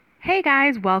Hey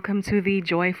guys, welcome to the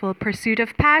Joyful Pursuit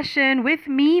of Passion with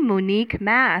me, Monique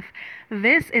Math.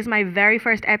 This is my very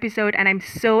first episode, and I'm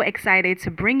so excited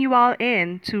to bring you all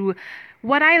in to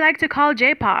what I like to call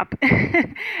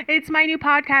JPOP. It's my new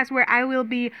podcast where I will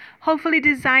be hopefully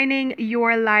designing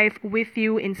your life with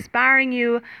you, inspiring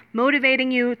you, motivating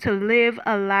you to live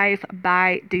a life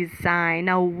by design.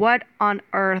 Now, what on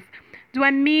earth do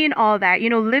I mean all that?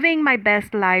 Living my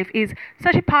best life is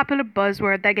such a popular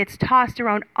buzzword that gets tossed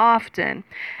around often.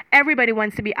 Everybody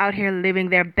wants to be out here living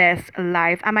their best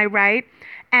life. Am I right?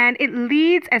 And it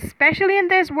leads, especially in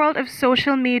this world of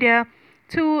social media,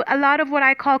 to a lot of what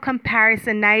I call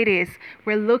comparisonitis.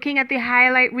 We're looking at the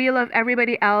highlight reel of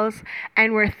everybody else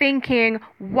and we're thinking,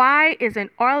 why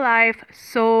isn't our life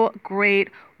so great?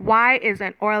 Why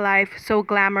isn't our life so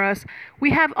glamorous?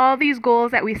 We have all these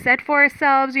goals that we set for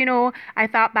ourselves. I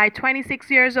thought by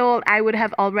 26 years old, I would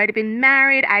have already been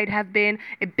married. I'd have been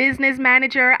a business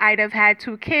manager. I'd have had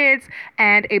 2 kids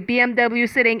and a BMW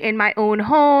sitting in my own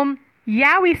home.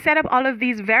 Yeah, we set up all of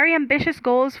these very ambitious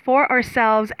goals for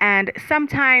ourselves, and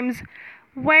sometimes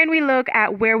when we look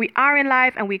at where we are in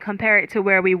life and we compare it to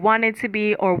where we wanted to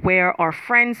be or where our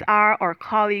friends are or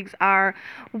colleagues are,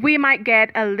 we might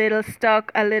get a little stuck,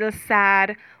 a little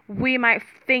sad. We might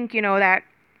think, that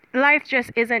life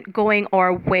just isn't going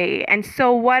our way. And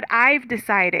so what I've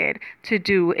decided to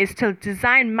do is to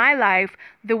design my life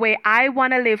the way I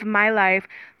want to live my life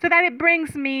so that it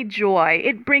brings me joy.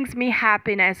 It brings me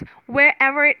happiness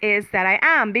wherever it is that I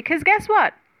am. Because guess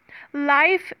what?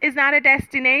 Life is not a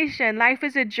destination. Life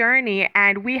is a journey,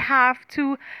 and we have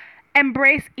to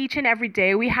embrace each and every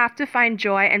day. We have to find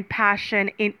joy and passion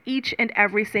in each and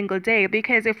every single day,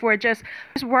 because if we're just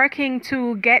working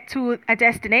to get to a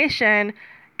destination,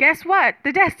 guess what?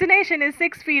 The destination is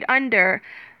 6 feet under.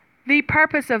 The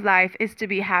purpose of life is to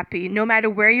be happy, no matter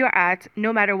where you're at,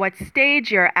 no matter what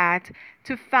stage you're at,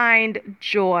 to find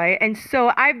joy. And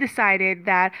so I've decided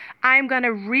that I'm going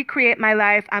to recreate my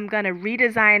life. I'm going to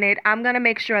redesign it. I'm going to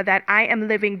make sure that I am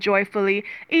living joyfully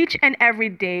each and every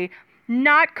day,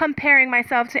 not comparing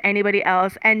myself to anybody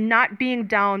else and not being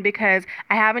down because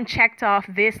I haven't checked off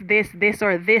this,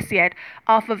 or this yet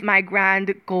off of my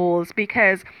grand goals,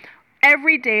 because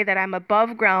every day that I'm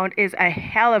above ground is a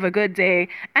hell of a good day,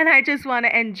 and I just want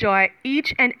to enjoy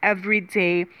each and every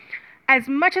day as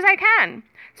much as I can.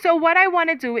 So what I want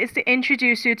to do is to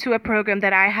introduce you to a program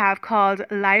that I have called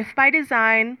Life by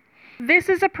Design. This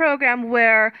is a program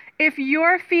where if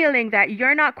you're feeling that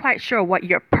you're not quite sure what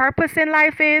your purpose in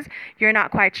life is, you're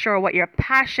not quite sure what your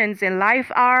passions in life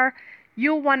are,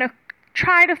 you'll want to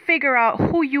try to figure out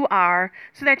who you are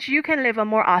so that you can live a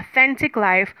more authentic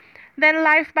life, then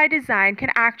Life by Design can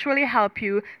actually help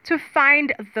you to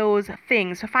find those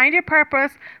things, to find your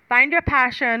purpose, find your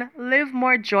passion, live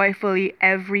more joyfully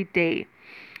every day.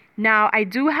 Now, I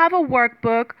do have a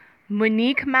workbook,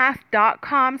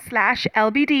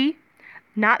 moniquemath.com/LBD.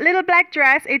 Not little black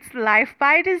dress, it's Life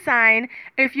by Design.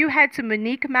 If you head to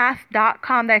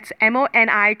moniquemath.com, that's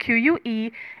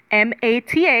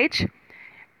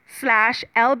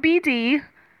MONIQUEMATH/LBD,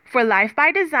 for Life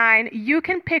by Design, you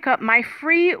can pick up my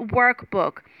free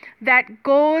workbook that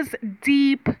goes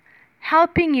deep,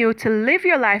 helping you to live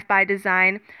your life by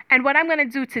design. And what I'm going to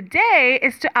do today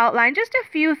is to outline just a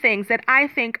few things that I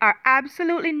think are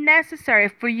absolutely necessary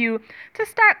for you to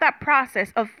start that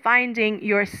process of finding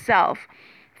yourself.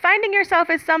 Finding yourself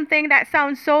is something that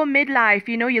sounds so midlife.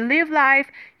 You live life,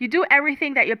 you do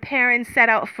everything that your parents set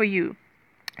out for you.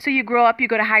 So you grow up, you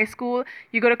go to high school,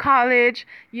 you go to college,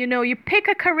 you pick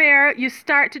a career, you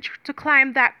start to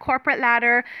climb that corporate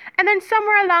ladder, and then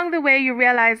somewhere along the way you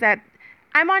realize that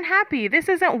I'm unhappy. This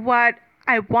isn't what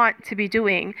I want to be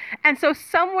doing. And so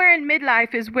somewhere in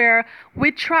midlife is where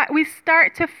we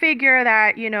start to figure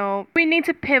that, we need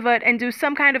to pivot and do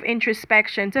some kind of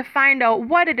introspection to find out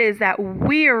what it is that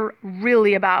we're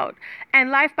really about.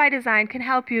 And Life by Design can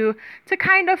help you to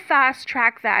kind of fast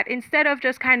track that instead of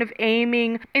just kind of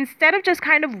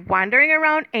wandering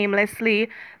around aimlessly.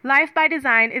 Life by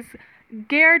Design is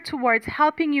geared towards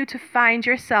helping you to find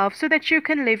yourself so that you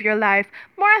can live your life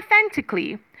more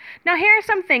authentically. Now, here are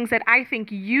some things that I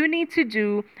think you need to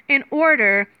do in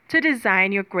order to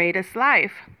design your greatest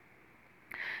life.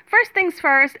 First things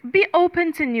first, be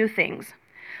open to new things.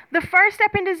 The first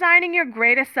step in designing your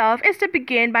greatest self is to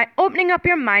begin by opening up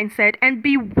your mindset and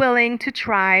be willing to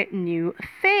try new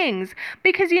things.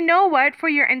 Because you know what? For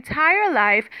your entire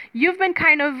life, you've been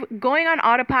kind of going on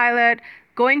autopilot,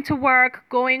 going to work,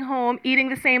 going home, eating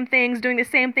the same things, doing the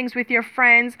same things with your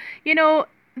friends.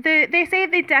 They say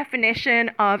the definition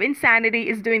of insanity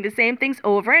is doing the same things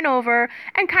over and over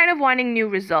and kind of wanting new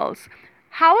results.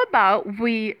 How about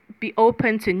we Be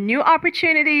open to new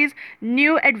opportunities,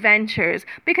 new adventures,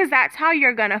 because that's how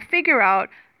you're going to figure out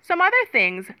some other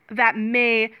things that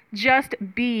may just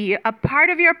be a part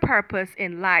of your purpose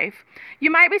in life. You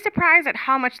might be surprised at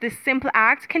how much this simple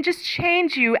act can just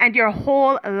change you and your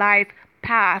whole life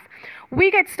path. We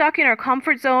get stuck in our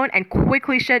comfort zone and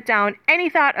quickly shut down any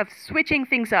thought of switching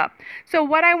things up. So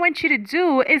what I want you to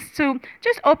do is to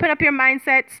just open up your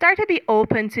mindset, start to be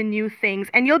open to new things,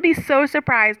 and you'll be so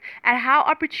surprised at how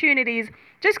opportunities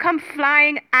just come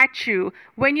flying at you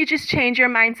when you just change your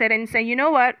mindset and say, you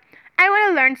know what? I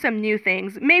want to learn some new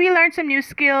things, maybe learn some new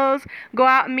skills, go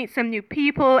out and meet some new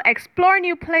people, explore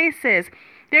new places.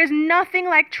 There's nothing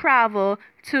like travel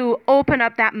to open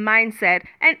up that mindset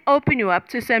and open you up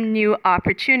to some new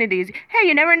opportunities. Hey,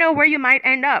 you never know where you might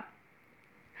end up.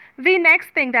 The next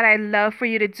thing that I love for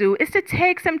you to do is to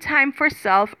take some time for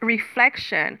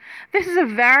self-reflection. This is a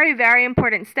very, very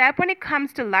important step when it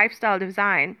comes to lifestyle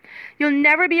design. You'll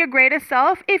never be your greatest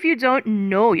self if you don't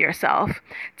know yourself.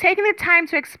 Taking the time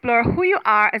to explore who you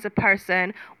are as a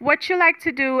person, what you like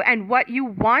to do, and what you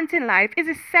want in life is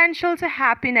essential to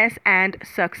happiness and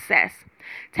success.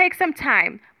 Take some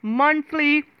time,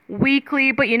 monthly,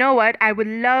 weekly, but you know what? I would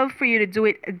love for you to do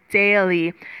it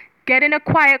daily. Get in a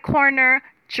quiet corner,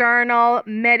 journal,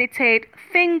 meditate,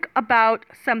 think about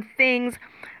some things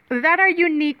that are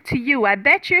unique to you. I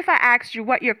bet you if I asked you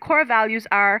what your core values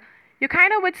are, you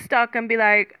kind of would stuck and be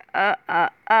like,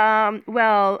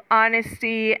 well,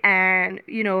 honesty and,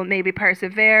 maybe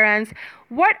perseverance.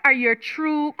 What are your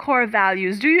true core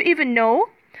values? Do you even know?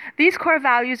 These core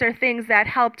values are things that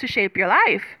help to shape your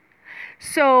life.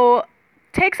 So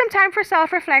take some time for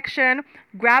self-reflection.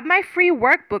 Grab my free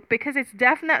workbook because it's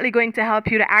definitely going to help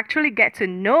you to actually get to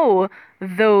know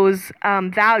those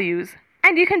values.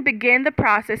 And you can begin the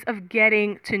process of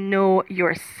getting to know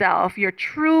yourself, your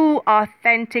true,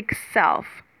 authentic self.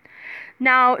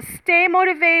 Now, stay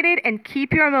motivated and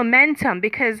keep your momentum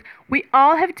because we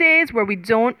all have days where we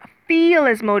don't feel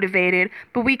as motivated,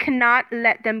 but we cannot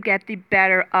let them get the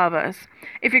better of us.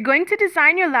 If you're going to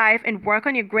design your life and work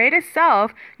on your greatest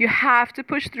self, you have to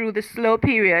push through the slow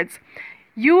periods.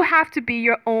 You have to be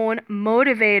your own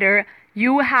motivator.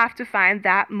 You have to find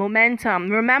that momentum.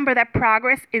 Remember that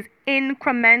progress is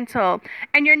incremental,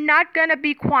 and you're not going to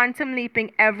be quantum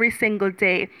leaping every single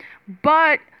day,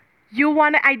 but you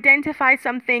want to identify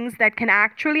some things that can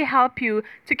actually help you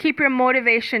to keep your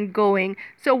motivation going.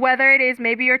 So whether it is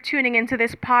maybe you're tuning into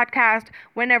this podcast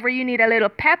whenever you need a little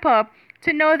pep up,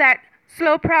 to know that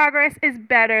slow progress is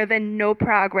better than no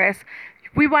progress.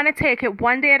 We want to take it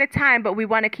one day at a time, but we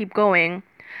want to keep going.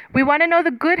 We want to know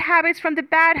the good habits from the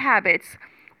bad habits.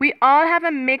 We all have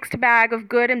a mixed bag of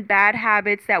good and bad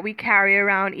habits that we carry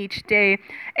around each day.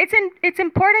 It's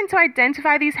important to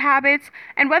identify these habits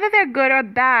and whether they're good or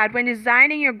bad when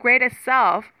designing your greatest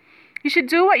self. You should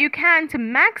do what you can to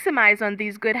maximize on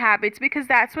these good habits because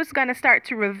that's what's going to start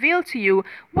to reveal to you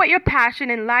what your passion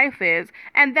in life is.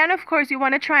 And then, of course, you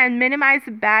want to try and minimize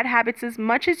the bad habits as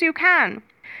much as you can.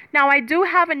 Now, I do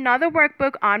have another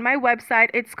workbook on my website.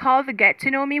 It's called the Get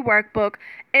to Know Me Workbook.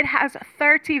 It has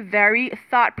 30 very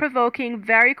thought-provoking,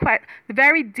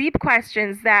 very deep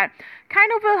questions that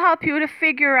kind of will help you to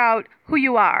figure out who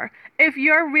you are. If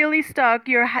you're really stuck,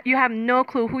 you have no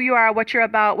clue who you are, what you're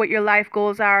about, what your life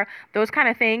goals are, those kind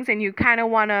of things, and you kind of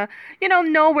want to,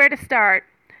 know where to start.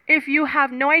 If you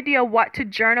have no idea what to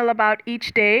journal about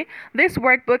each day, this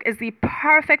workbook is the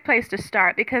perfect place to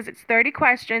start because it's 30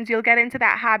 questions. You'll get into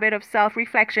that habit of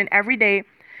self-reflection every day.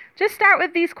 Just start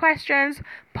with these questions,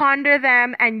 ponder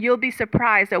them, and you'll be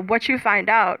surprised at what you find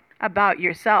out about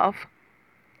yourself.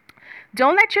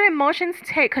 Don't let your emotions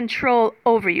take control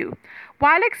over you.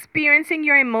 While experiencing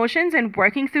your emotions and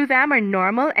working through them are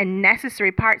normal and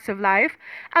necessary parts of life,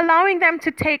 allowing them to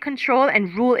take control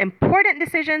and rule important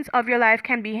decisions of your life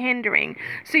can be hindering.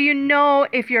 So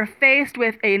if you're faced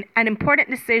with an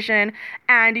important decision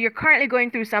and you're currently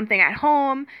going through something at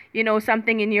home,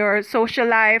 something in your social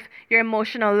life, your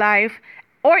emotional life,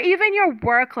 or even your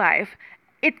work life,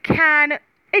 it can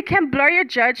blur your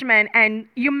judgment and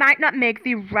you might not make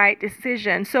the right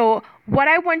decision. So what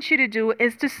I want you to do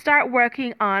is to start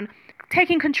working on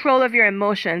taking control of your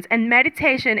emotions. And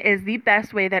meditation is the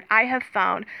best way that I have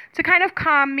found to kind of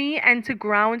calm me and to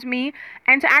ground me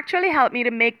and to actually help me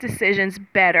to make decisions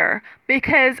better.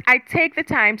 Because I take the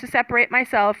time to separate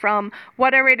myself from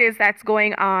whatever it is that's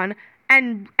going on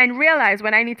and realize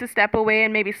when I need to step away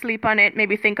and maybe sleep on it,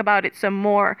 maybe think about it some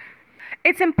more.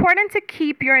 It's important to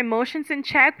keep your emotions in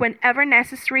check whenever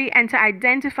necessary and to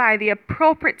identify the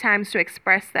appropriate times to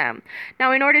express them.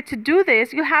 Now, in order to do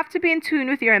this, you have to be in tune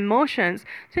with your emotions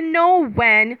to know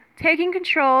when taking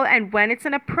control and when it's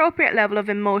an appropriate level of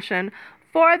emotion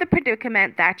for the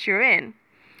predicament that you're in.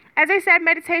 As I said,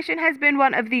 meditation has been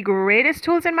one of the greatest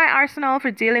tools in my arsenal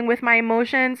for dealing with my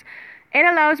emotions. It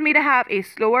allows me to have a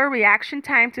slower reaction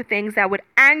time to things that would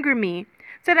anger me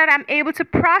so that I'm able to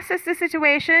process the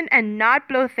situation and not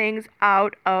blow things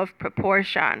out of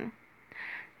proportion.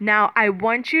 Now, I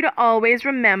want you to always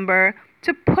remember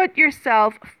to put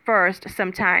yourself first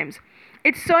sometimes.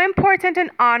 It's so important and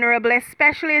honorable,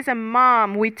 especially as a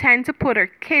mom. We tend to put our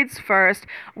kids first,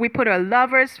 we put our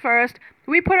lovers first,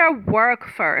 we put our work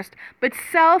first. But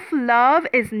self-love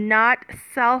is not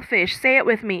selfish. Say it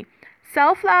with me.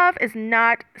 Self-love is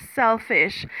not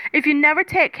selfish. If you never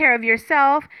take care of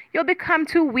yourself, you'll become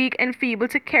too weak and feeble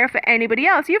to care for anybody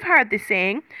else. You've heard the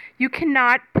saying, you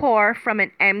cannot pour from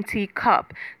an empty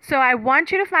cup. So I want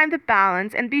you to find the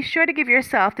balance and be sure to give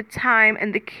yourself the time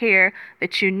and the care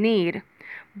that you need.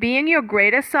 Being your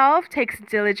greatest self takes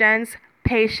diligence,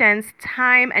 patience,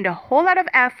 time, and a whole lot of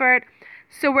effort.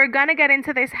 So we're going to get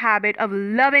into this habit of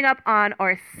loving up on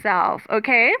ourselves,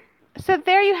 okay? So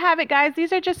there you have it, guys.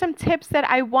 These are just some tips that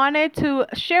I wanted to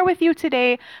share with you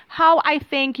today, how I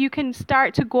think you can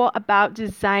start to go about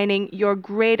designing your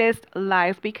greatest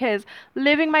life, because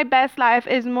living my best life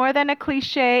is more than a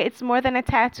cliche. It's more than a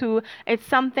tattoo. It's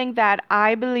something that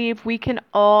I believe we can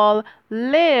all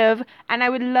live, and I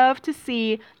would love to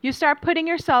see you start putting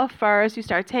yourself first. You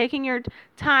start taking your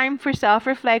time for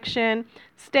self-reflection.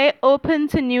 Stay open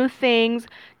to new things.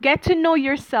 Get to know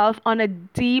yourself on a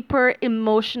deeper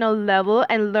emotional level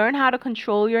and learn how to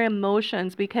control your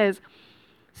emotions, because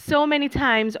so many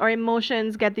times our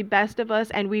emotions get the best of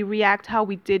us and we react how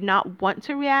we did not want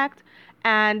to react,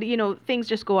 and things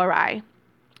just go awry.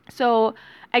 So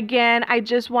again, I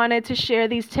just wanted to share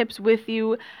these tips with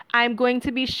you. I'm going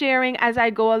to be sharing as I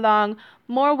go along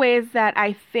more ways that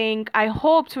I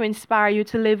hope to inspire you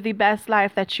to live the best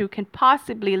life that you can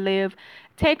possibly live.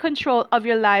 Take control of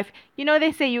your life.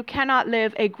 They say you cannot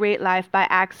live a great life by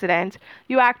accident.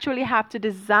 You actually have to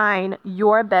design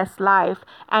your best life.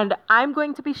 And I'm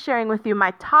going to be sharing with you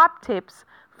my top tips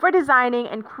for designing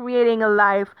and creating a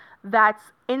life that's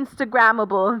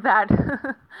Instagrammable,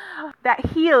 that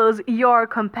heals your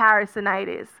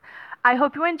comparisonitis. I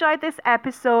hope you enjoyed this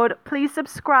episode. Please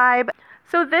subscribe.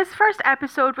 So this first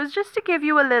episode was just to give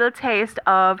you a little taste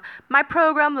of my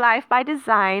program Life by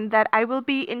Design that I will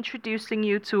be introducing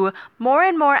you to more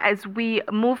and more as we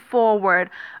move forward.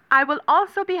 I will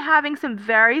also be having some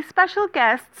very special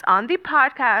guests on the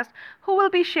podcast who will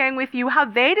be sharing with you how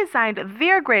they designed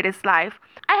their greatest life.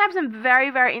 I have some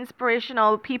very, very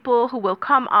inspirational people who will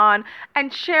come on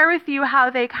and share with you how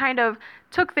they kind of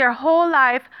took their whole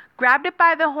life, grabbed it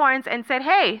by the horns, and said,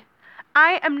 hey,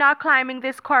 I am not climbing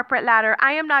this corporate ladder.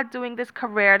 I am not doing this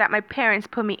career that my parents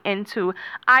put me into.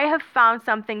 I have found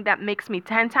something that makes me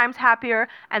 10 times happier,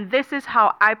 and this is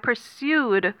how I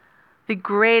pursued the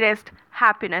greatest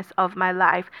happiness of my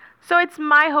life. So it's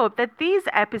my hope that these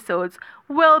episodes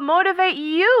will motivate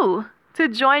you to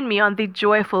join me on the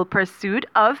joyful pursuit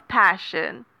of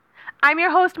passion. I'm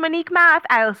your host, Monique Math.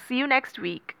 I'll see you next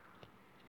week.